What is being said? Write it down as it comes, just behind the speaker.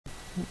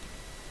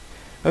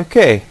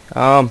Okay,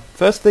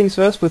 first things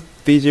first, with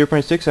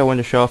v0.6 I want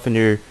to show off a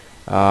new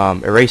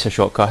eraser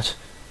shortcut.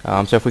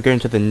 So if we go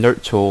into the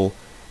note tool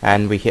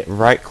and we hit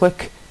right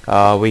click,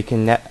 we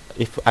can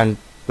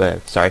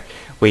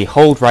we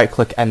hold right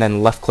click and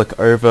then left click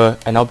over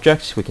an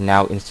object, we can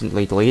now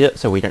instantly delete it,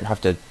 so we don't have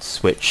to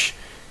switch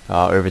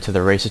over to the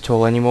eraser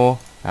tool anymore,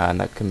 and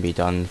that can be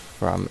done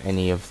from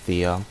any of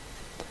the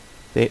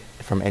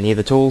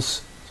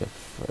tools.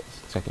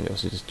 So I can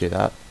also just do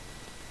that.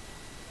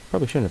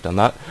 Probably shouldn't have done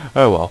that.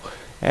 Oh well.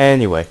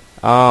 Anyway,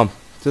 so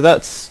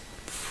that's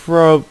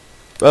probably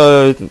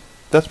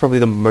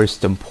the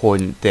most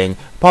important thing,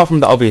 apart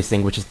from the obvious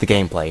thing, which is the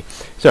gameplay.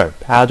 So,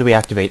 how do we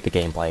activate the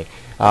gameplay?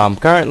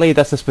 Currently,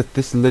 that's just with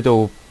this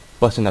little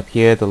button up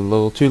here, the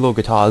two little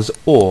guitars,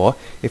 or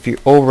if you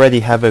already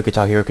have a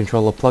Guitar Hero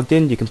controller plugged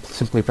in, you can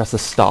simply press the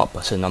start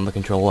button on the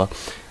controller,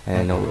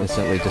 and it'll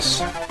instantly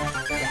just...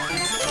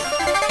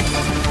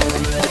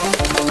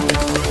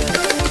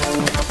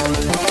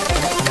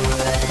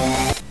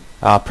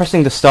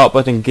 pressing the start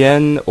button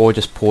again, or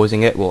just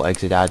pausing it, will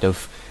exit out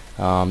of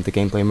the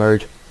gameplay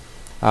mode.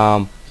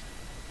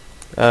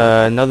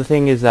 Another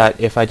thing is that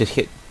if I just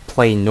hit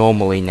play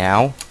normally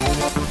now,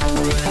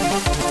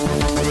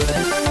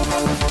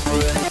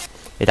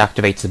 it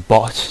activates the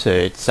bot, so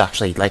it's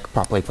actually like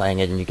properly playing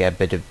it, and you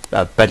get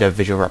a better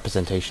visual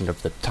representation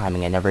of the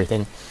timing and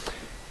everything.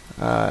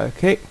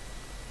 Okay.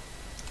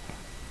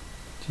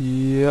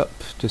 Yep,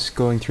 just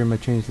going through my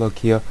changelog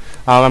here.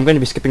 I'm going to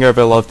be skipping over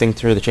a lot of things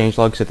through the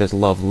changelog, so there's a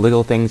lot of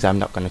little things I'm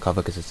not going to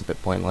cover because it's a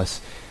bit pointless.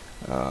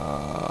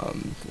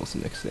 What's the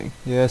next thing?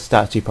 Yeah,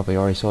 stats, you probably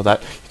already saw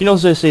that. You can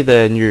also see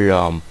the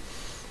new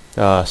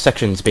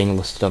sections being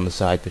listed on the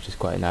side, which is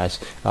quite nice.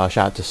 Shout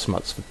out to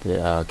Smuts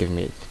for giving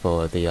me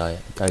the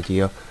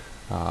idea.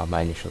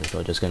 I initially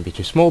thought it was going to be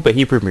too small, but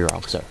he proved me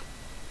wrong, so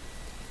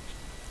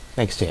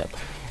thanks to him.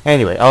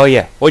 Anyway, oh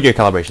yeah, audio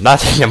calibration,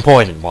 that's an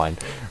important one.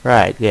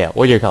 Right, yeah,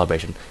 audio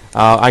calibration.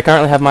 I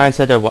currently have mine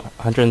set at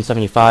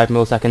 175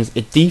 milliseconds.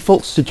 It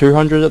defaults to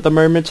 200 at the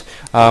moment,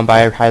 but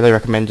I highly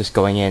recommend just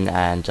going in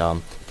and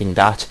getting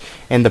that.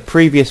 In the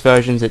previous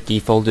versions, it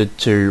defaulted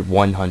to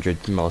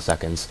 100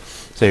 milliseconds.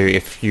 So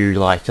if you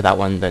liked that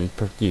one, then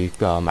you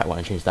might want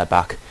to change that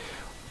back.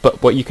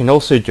 But what you can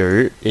also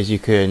do is you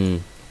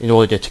can, in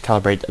order to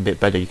calibrate a bit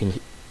better, you can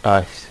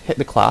hit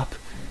the clap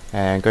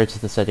and go to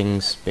the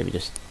settings, maybe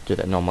just do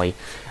that normally,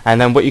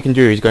 and then what you can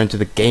do is go into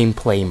the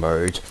gameplay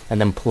mode and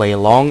then play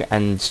along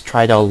and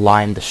try to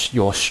align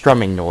your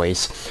strumming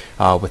noise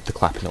with the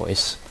clap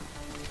noise.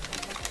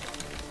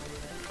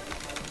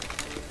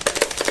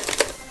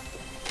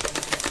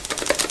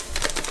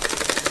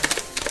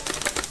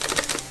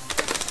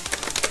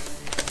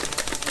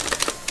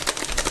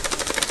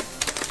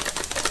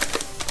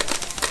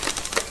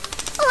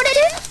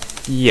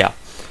 Yeah.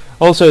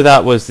 Also,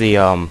 that was the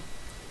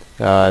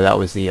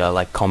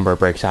like combo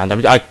break sound.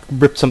 I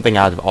ripped something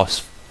out of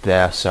OS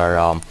there,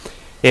 so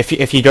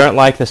if you don't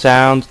like the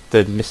sound,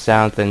 the miss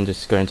sound, then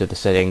just go into the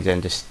settings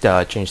and just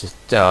change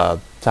the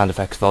sound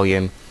effects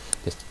volume,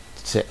 just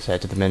set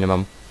it to the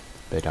minimum.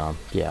 But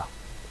yeah,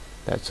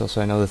 that's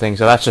also another thing.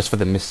 So that's just for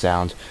the miss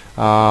sound.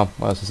 What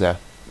else is there?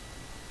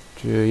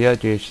 Yeah,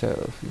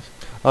 GH3.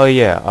 Oh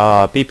yeah,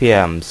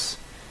 BPMs.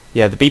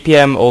 Yeah, the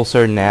BPM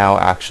also now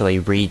actually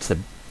reads the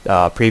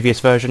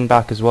previous version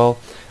back as well.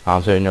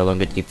 So it no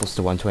longer defaults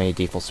to 120,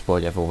 defaults to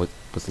whatever was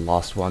the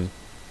last one.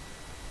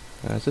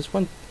 Is this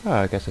one? Oh,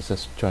 I guess it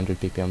says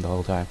 200 BPM the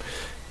whole time.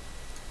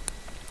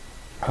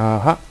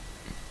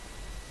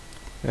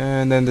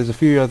 And then there's a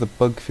few other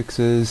bug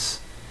fixes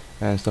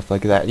and stuff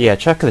like that. Yeah,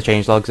 check the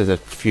changelogs, there's a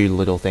few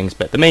little things,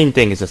 but the main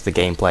thing is just the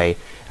gameplay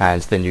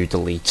and the new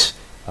delete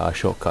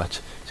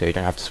shortcut, so you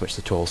don't have to switch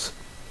the tools.